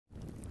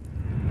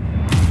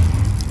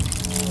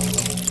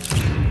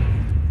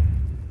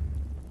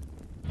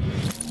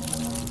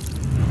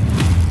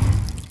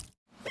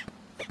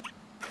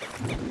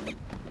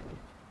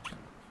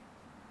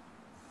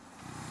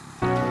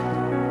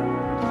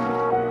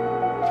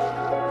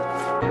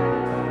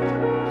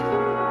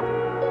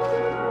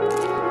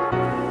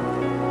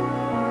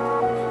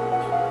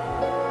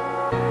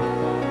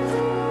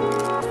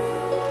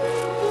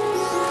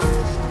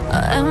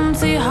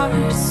empty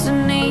hearts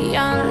and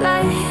neon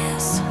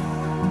lights.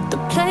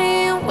 They're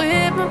playing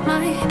with my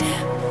mind.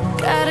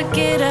 Gotta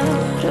get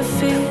out of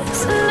here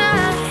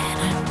tonight.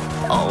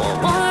 Oh, I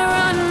wanna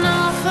run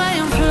off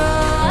and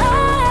fly.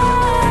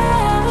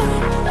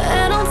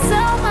 And I'll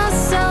tell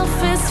myself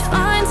it's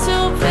fine to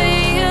be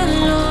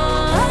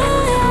alone,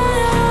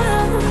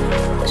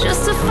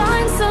 just to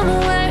find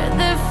somewhere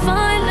that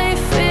finally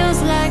feels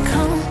like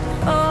home.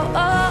 Oh,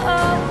 oh,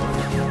 oh.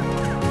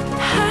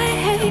 I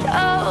hate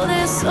all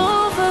this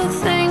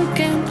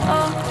overthinking.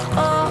 Oh,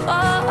 oh,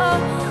 oh, oh.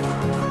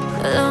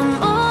 The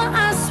more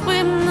I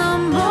swim, the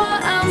more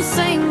I'm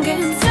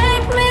sinking.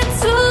 Take me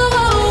to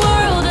a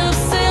world of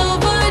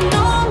silver.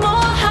 No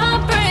more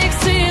heartbreaks,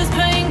 tears,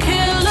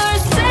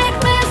 painkillers. Take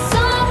me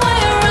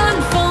somewhere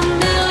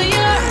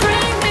unfamiliar.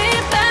 Bring me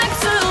back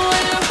to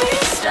where we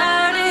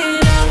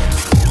started out.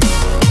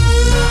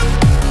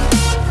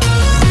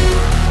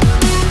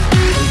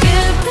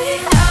 Get me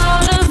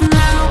out of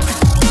now,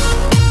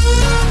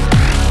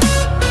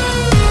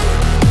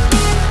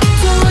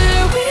 to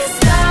where we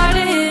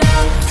started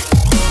out.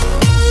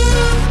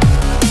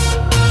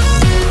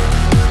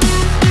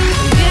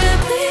 Get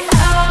me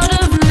out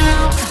of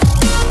now,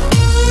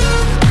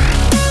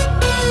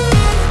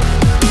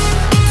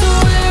 to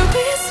where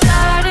we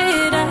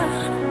started out.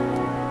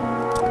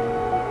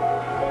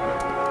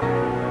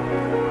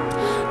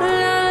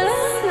 La la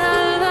la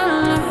la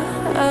la,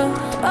 oh,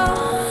 oh.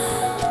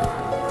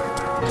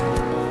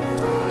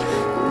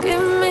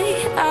 Get me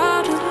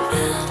out of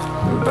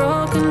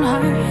broken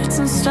hearts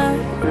and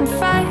starting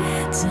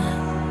fights,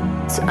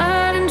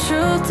 turning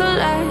truth to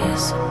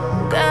lies.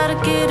 Gotta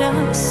get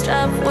up,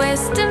 stop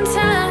wasting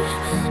time.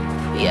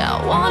 Yeah, I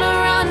wanna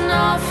run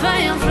off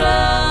and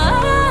fly.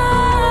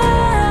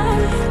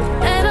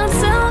 And I'll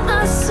tell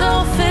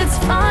myself it's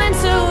fine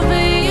to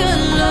be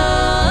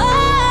alone,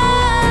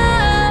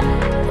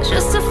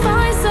 just to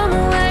find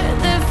somewhere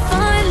that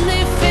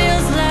finally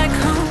feels like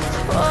home.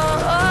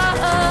 Oh,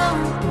 oh, oh.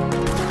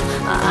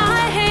 I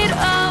hate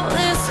all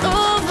this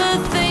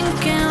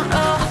overthinking.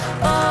 Oh,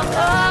 oh,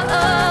 oh,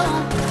 oh.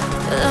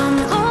 The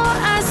more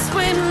I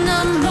swim,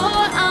 the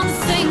more I'm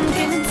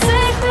sinking.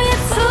 Take me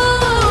to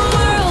a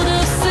world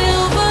of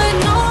silver.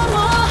 No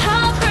more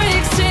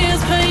heartbreaks,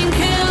 tears,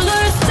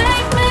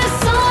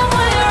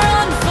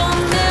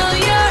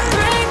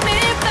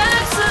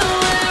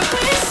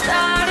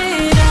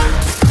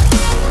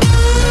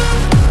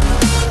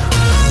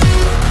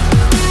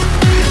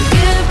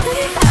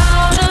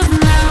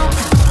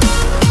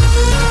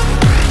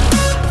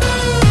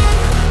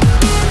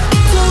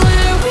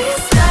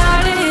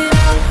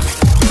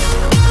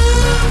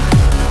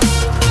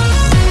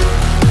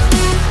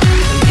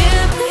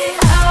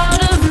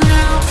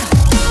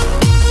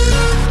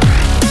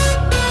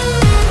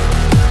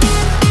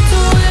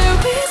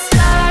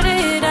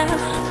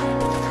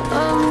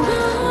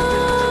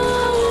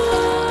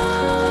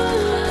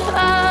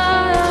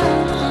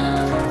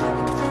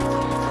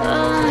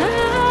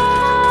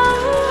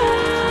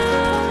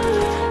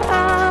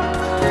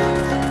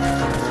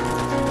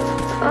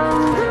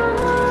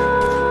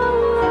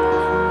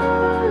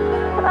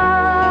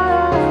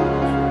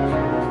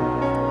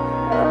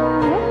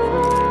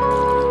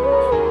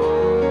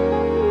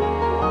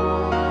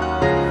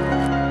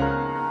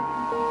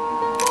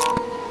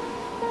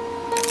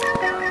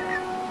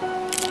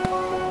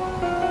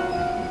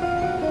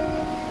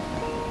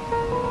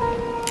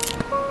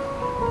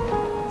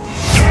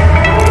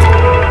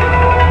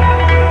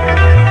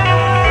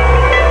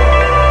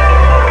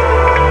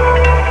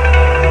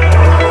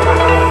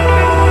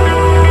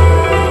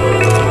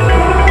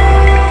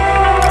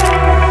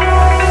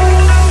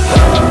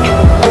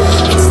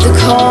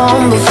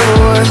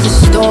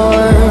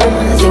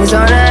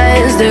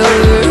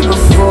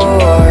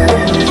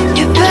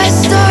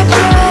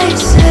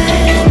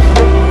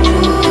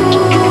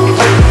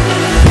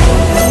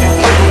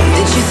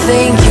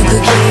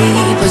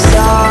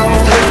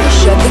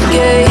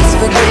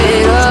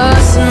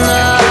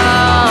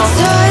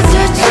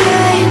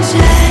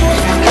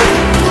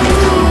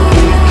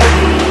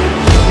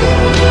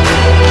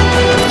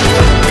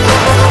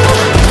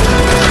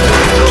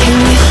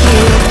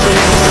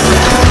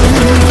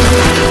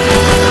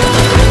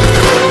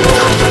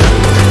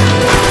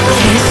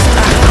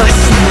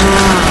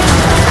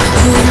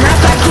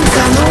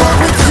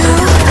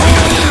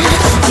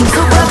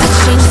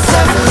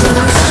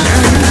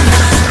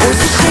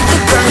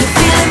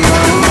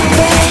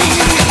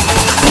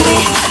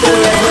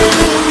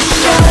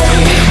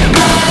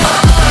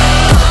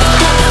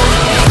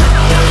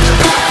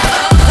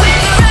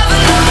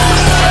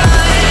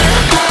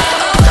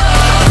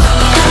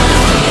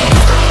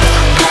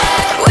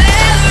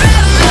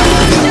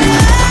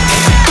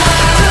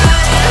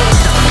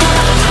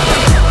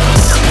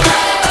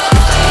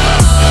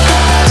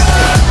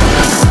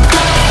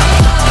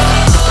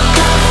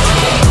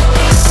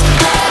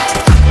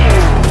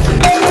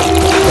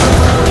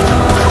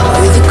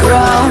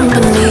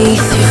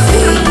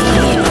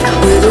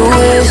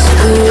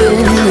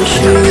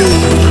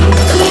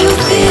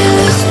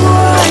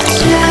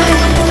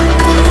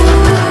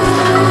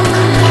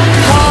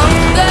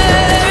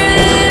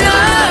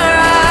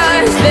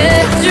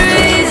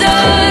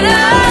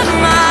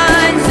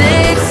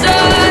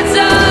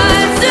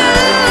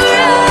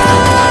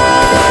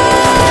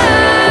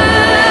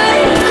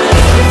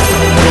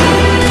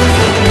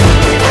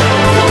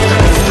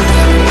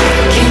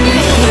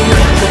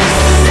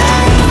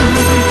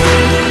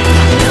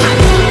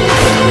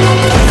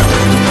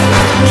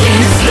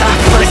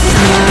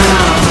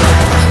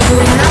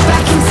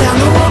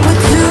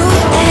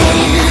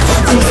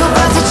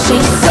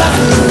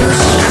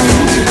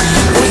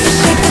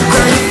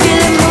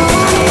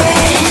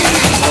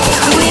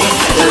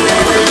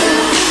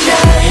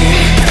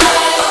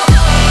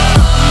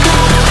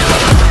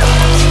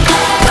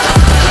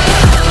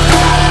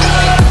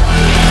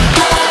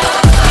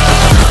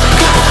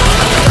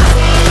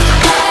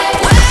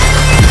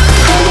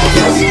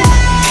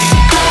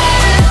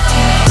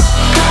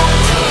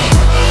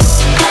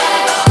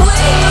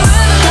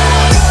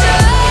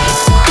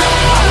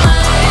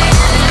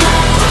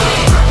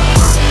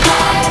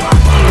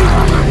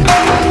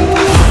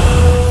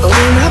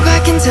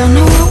 don't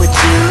know what we're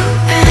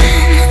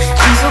doing.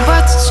 I'm so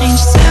about to change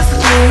this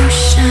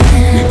evolution.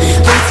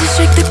 About to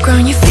shake the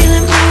ground, you feel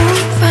it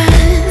moving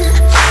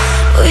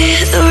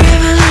with the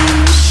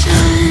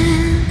revolution.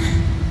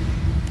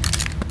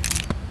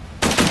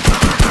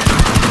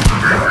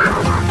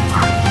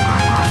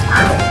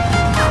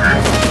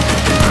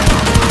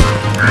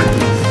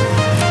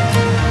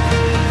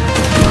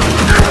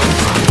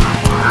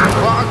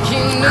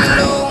 Walking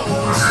alone,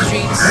 the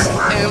streets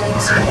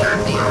empty.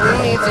 The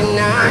only thing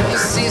I can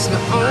see is my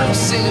own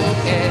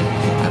silhouette.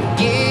 I'm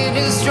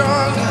getting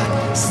stronger,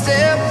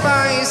 step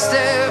by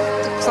step.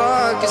 The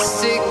clock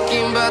is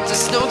ticking, but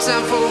there's no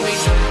time for me.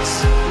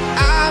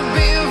 I've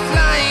been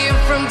flying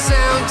from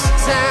town to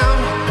town,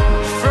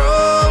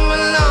 from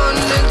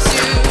London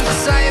to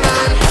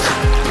Taiwan.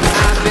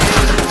 I've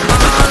been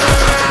all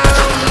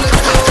around the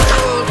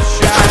globe,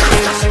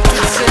 trying to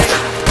protect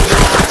your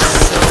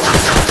soul.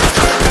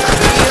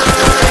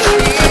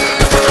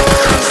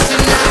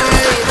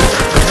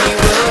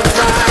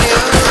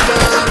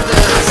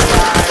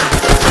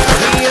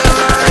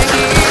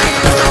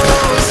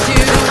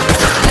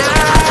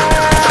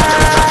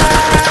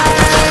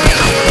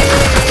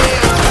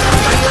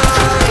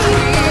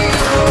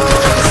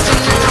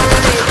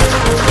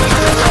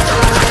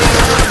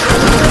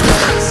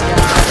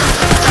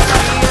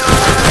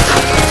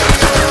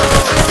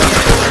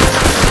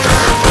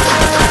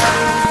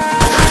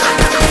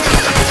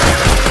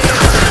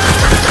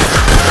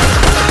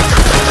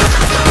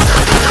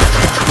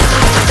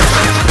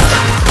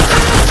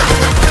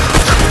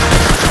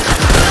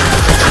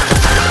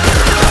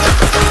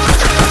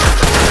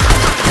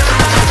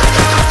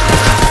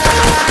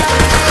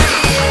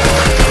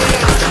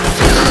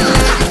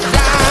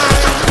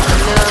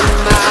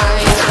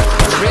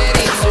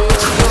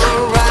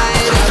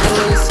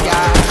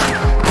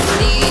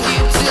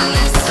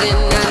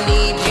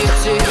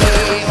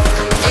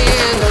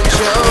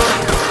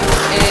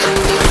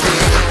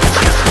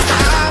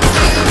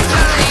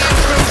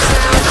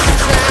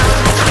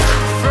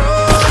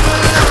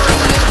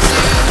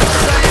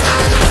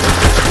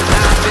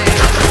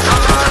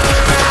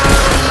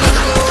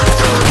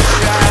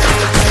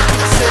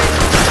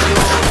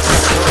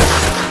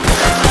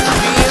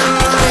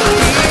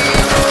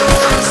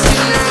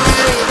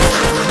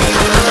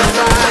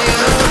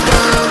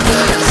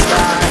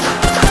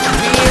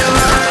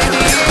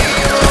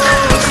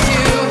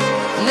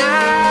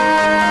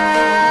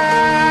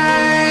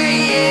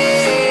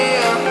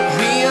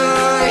 We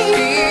are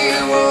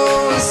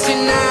heroes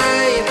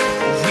tonight.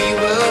 We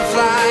will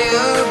fly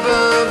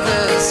above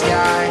the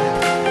sky.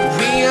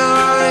 We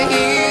are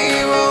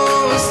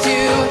heroes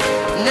tonight.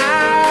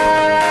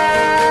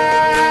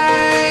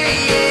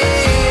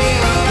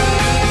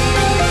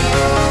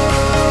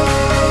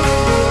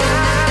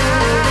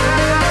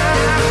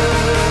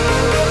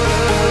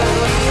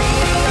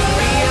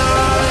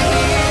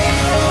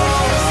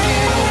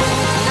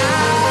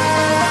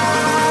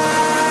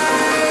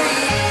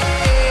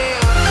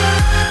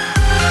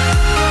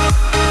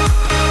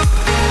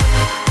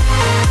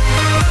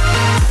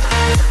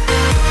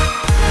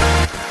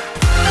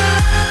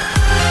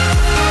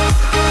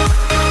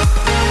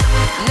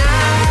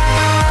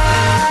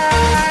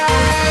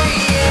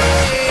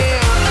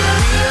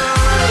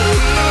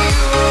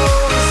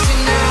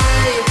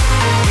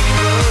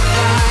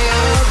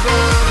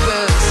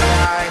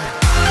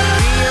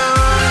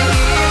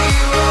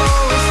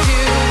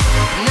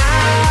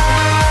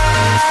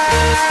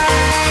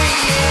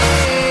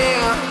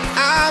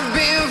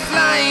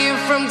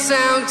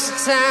 Town to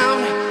town,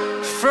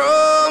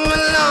 from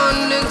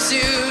London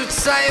to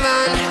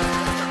Taiwan.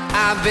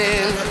 I've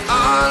been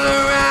all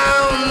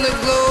around the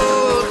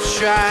globe,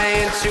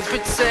 trying to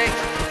protect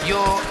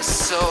your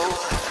soul.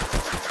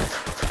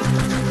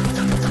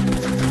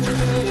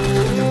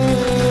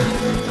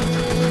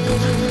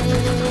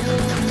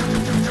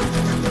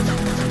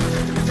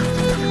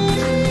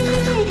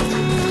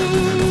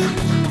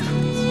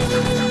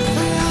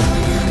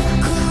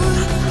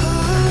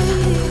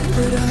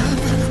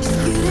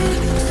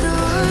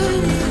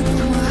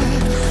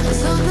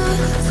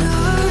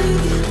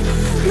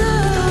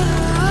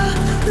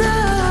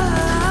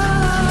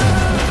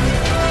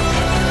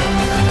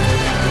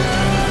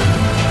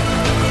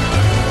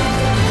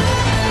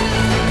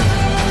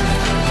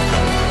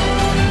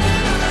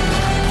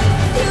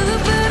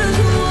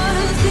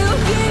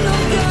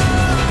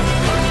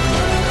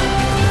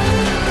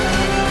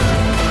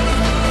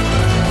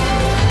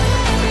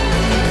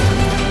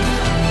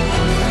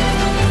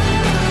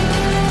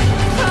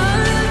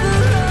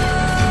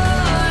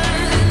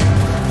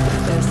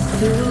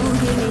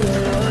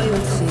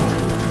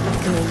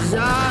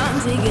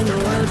 Taking the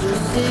world to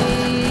see.